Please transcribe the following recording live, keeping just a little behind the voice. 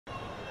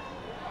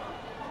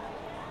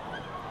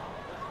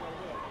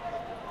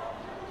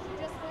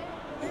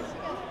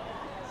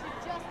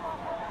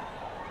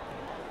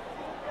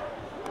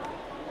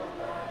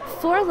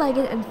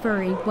Four-legged and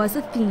furry was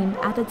the theme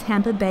at the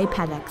Tampa Bay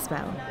Pet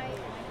Expo.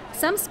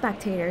 Some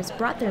spectators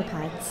brought their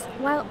pets,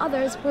 while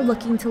others were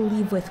looking to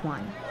leave with one.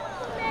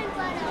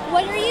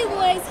 What are you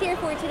boys here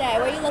for today?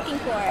 What are you looking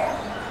for?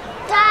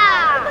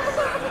 Dog!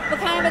 What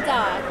kind of a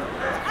dog?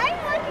 I'm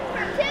looking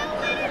for 2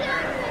 little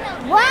dogs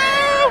and a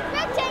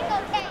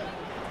rectangle cake.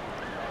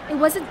 It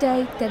was a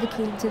day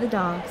dedicated to the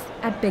dogs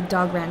at Big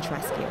Dog Ranch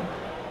Rescue.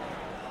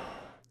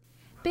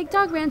 Big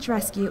Dog Ranch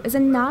Rescue is a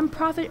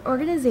non-profit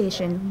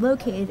organization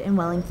located in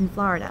Wellington,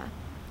 Florida.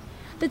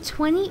 The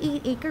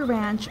 28-acre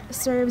ranch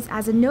serves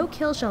as a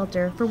no-kill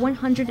shelter for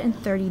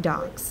 130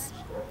 dogs.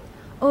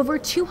 Over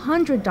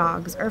 200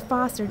 dogs are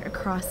fostered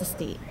across the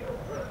state.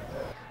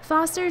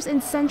 Fosters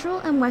in Central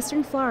and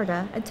Western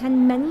Florida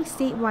attend many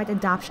statewide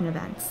adoption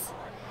events.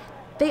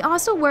 They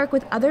also work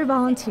with other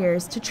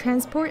volunteers to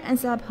transport and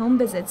set up home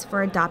visits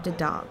for adopted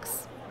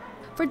dogs.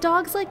 For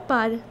dogs like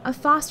Bud, a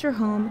foster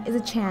home is a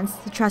chance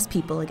to trust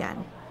people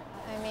again.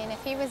 I mean,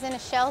 if he was in a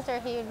shelter,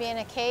 he would be in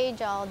a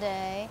cage all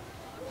day,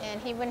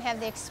 and he wouldn't have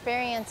the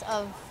experience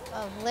of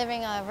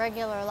living a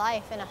regular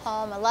life in a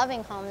home, a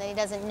loving home that he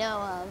doesn't know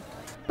of.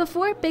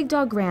 Before Big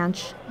Dog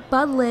Ranch,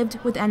 Bud lived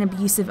with an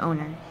abusive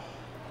owner.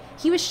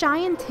 He was shy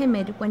and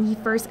timid when he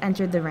first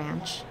entered the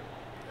ranch.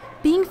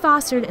 Being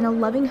fostered in a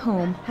loving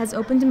home has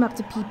opened him up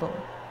to people.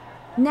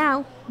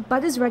 Now,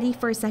 Bud is ready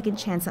for a second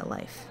chance at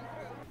life.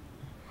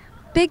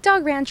 Big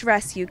Dog Ranch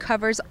Rescue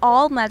covers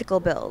all medical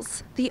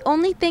bills. The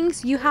only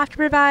things you have to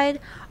provide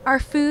are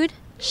food,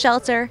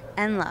 shelter,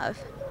 and love.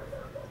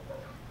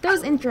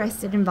 Those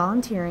interested in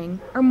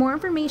volunteering or more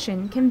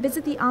information can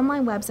visit the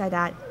online website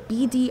at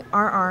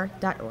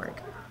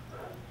BDRR.org.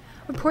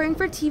 Reporting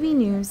for TV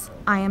News,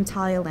 I am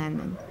Talia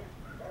Landman.